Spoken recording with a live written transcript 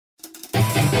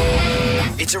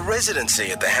It's a residency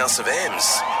at the House of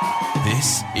M's.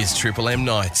 This is Triple M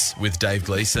Nights with Dave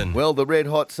Gleeson. Well, the Red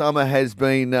Hot Summer has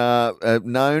been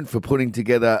known for putting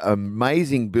together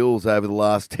amazing bills over the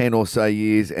last 10 or so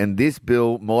years, and this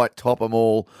bill might top them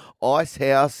all.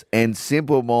 Icehouse and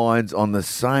Simple Minds on the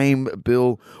same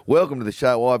bill. Welcome to the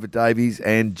show, Ivor Davies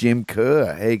and Jim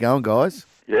Kerr. How you going, guys?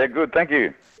 Yeah, good, thank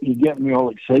you. You're getting me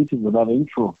all excited with that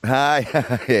intro.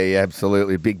 Hey, yeah,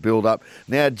 absolutely. Big build-up.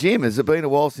 Now, Jim, has it been a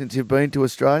while since you've been to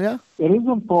Australia? It is,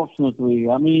 unfortunately.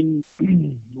 I mean,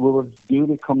 we were due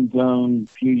to come down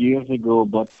a few years ago,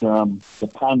 but the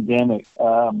pandemic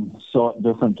saw it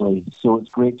differently. So it's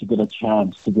great to get a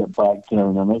chance to get back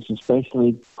down. And it's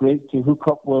especially great to hook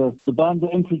up with the band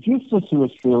that introduced us to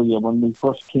Australia when we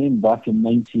first came back in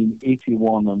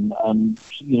 1981 and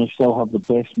you know, still have the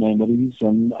best memories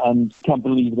and can't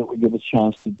believe that we get a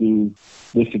chance to do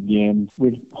this again.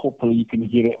 Hopefully you can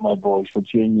hear it in my voice. We're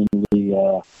genuinely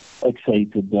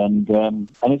excited and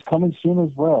it's coming soon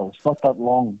as well. It's not that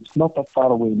long. It's not that far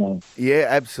away now. Yeah,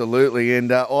 absolutely.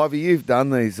 And Ivor, you've done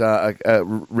these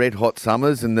Red Hot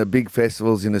Summers and the big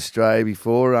festivals in Australia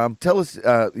before. Tell us,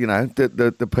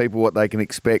 the people what they can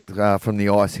expect from the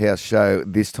Icehouse show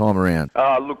this time around.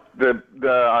 Look,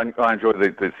 I enjoy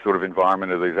this sort of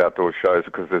environment of these outdoor shows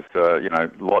because there's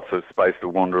lots of space to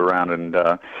wander around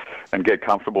and get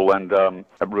comfortable and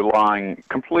relying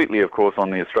completely, of course,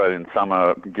 on the Australian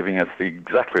summer giving us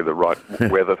exactly the right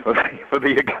weather for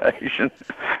the occasion.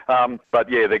 But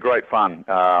yeah, they're great fun.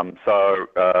 So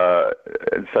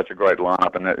it's such a great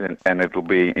lineup, and it'll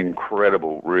be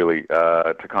incredible, really,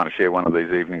 to kind of share one of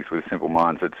these evenings with Simple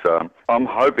Minds. I'm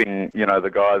hoping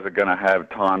the guys are going to have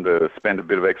time to spend a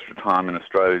bit of extra time in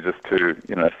Australia just to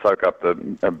soak up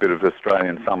a bit of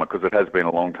Australian summer because it has been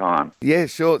a long time. Yeah,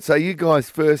 sure. So you guys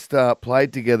first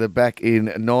played together back in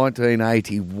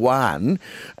 1981,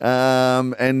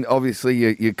 and obviously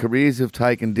your careers have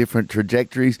taken different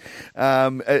trajectories,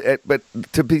 but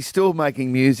to be still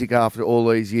making music after all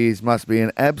these years must be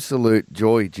an absolute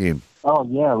joy, Jim. Oh,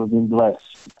 yeah, we've been blessed.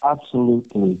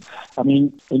 Absolutely. I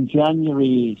mean, in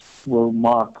January, we'll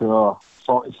mark our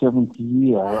 47th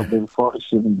year. It'll be the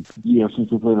 47th year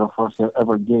since we played our first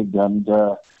ever gig. And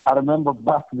I remember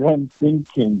back then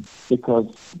thinking,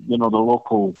 because, the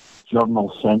local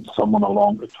journal sent someone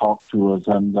along to talk to us.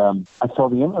 And I saw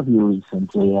the interview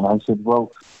recently, and I said,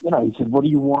 well, he said, what do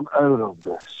you want out of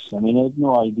this? I mean, I had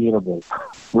no idea about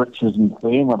riches and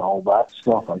fame and all that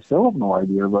stuff. I still have no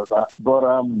idea about that. But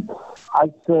I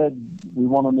said, we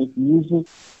want to make music,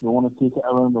 we want to take it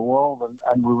around the world,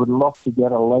 and we would love to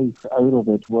get a life out of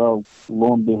it. Well,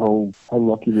 lo and behold, how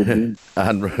lucky we've been.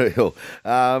 Unreal.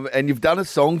 And you've done a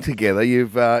song together.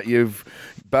 You've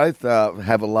both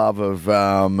have a love of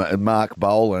Mark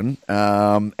Bolan,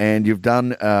 and you've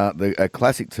done a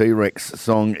classic T-Rex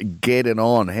song, Get It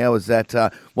On. How was that?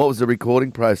 What was the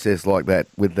recording process like that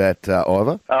with that,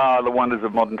 Ivor? The wonders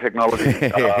of modern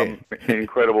technology.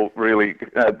 Incredible, really.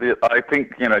 I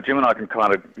think, Jim and I can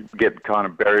kind of get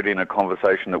buried in a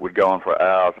conversation that would go on for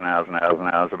hours and hours and hours and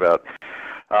hours about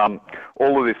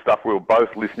all of this stuff we were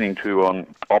both listening to on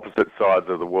opposite sides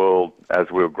of the world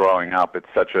as we were growing up. It's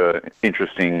such an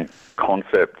interesting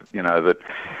concept, that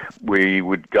we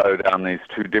would go down these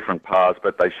two different paths,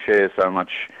 but they share so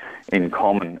much in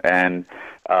common. And,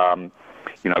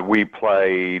 we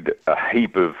played a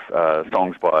heap of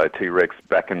songs by T-Rex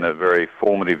back in the very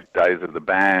formative days of the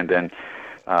band, and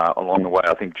along the way,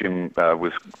 I think Jim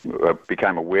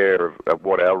became aware of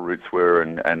what our roots were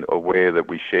and aware that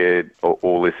we shared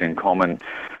all this in common.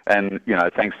 And,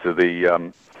 thanks to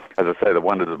the, as I say, the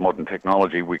wonders of modern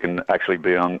technology, we can actually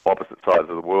be on opposite sides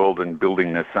of the world and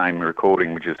building the same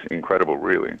recording, which is incredible,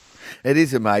 really. It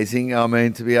is amazing. I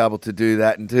mean, to be able to do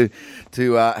that and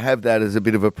to have that as a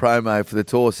bit of a promo for the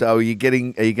tour. So are you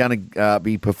going to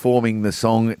be performing the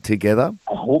song together?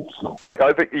 I hope so.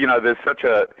 I think, there's such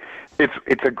a...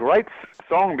 It's a great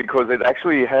song because it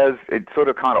actually sort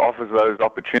of kind of offers those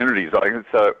opportunities.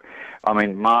 So,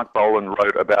 Mark Bolan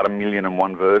wrote about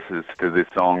 1,000,001 verses to this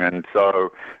song, and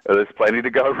so there's plenty to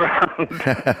go around.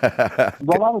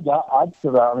 Well, I would add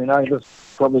to that. I'm just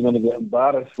probably going to get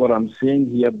embarrassed what I'm saying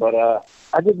here, but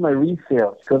I did my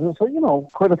research because it's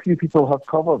quite a few people have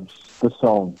covered the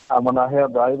song. And when I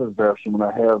heard Ivor's version, when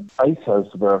I heard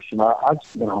Icehouse version,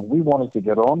 we wanted to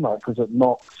get on that because it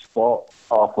knocks spot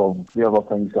off of the other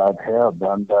things I've heard,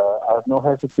 and I have no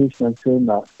hesitation in saying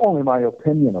that. Only my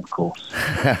opinion, of course.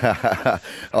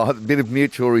 A bit of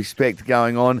mutual respect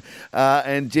going on.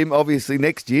 And Jim, obviously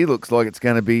next year looks like it's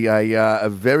going to be a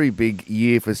very big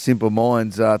year for Simple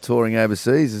Minds touring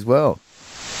overseas as well.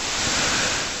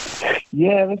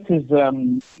 Yeah, this is,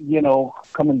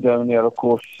 coming down there, of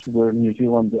course, we're in New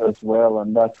Zealand as well,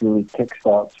 and that really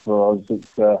kickstarts for us.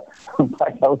 It's, in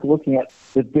fact, I was looking at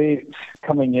the dates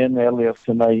coming in earlier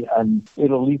tonight, and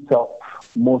it'll lead up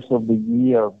most of the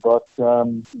year. But,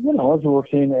 as we were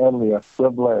saying earlier, we're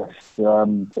blessed.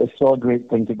 It's still a great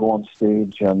thing to go on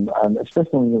stage, and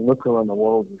especially when you look around the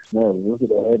world just now, you look at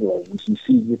the headlines,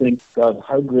 you think, God,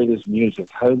 how great is music?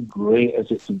 How great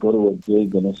is it to go to a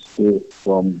gig and escape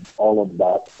from all of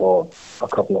that for a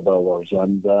couple of hours?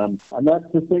 And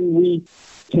that's the thing we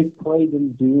take pride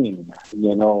in doing,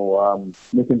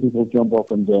 making people jump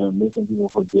up and down, making people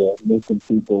forget, making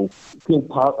people feel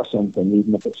part of something,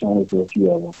 even if it's only for a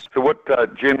few hours. So what,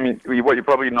 Jim, what you're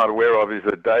probably not aware of is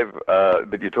that Dave,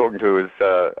 that you're talking to, is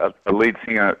a lead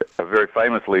singer, a very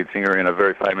famous lead singer in a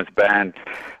very famous band,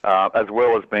 as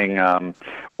well as being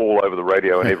all over the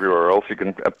radio and everywhere else you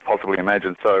can possibly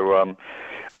imagine. So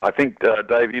I think,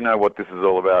 Dave, you know what this is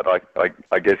all about.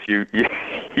 I guess you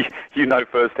know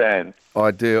firsthand.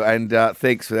 I do, and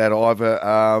thanks for that, Ivor.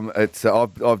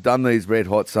 I've done these Red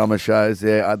Hot Summer shows.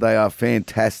 They are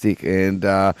fantastic, and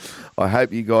I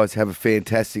hope you guys have a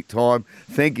fantastic time.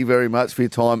 Thank you very much for your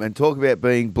time, and talk about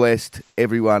being blessed,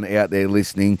 everyone out there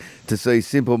listening, to see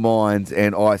Simple Minds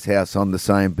and Icehouse on the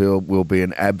same bill will be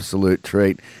an absolute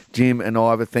treat. Jim and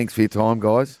Ivor, thanks for your time,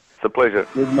 guys. It's a pleasure.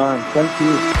 Good man. Thank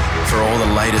you. For all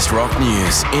the latest rock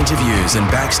news, interviews and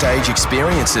backstage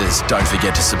experiences, don't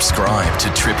forget to subscribe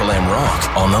to Triple M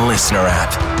Rock on the Listener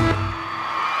app.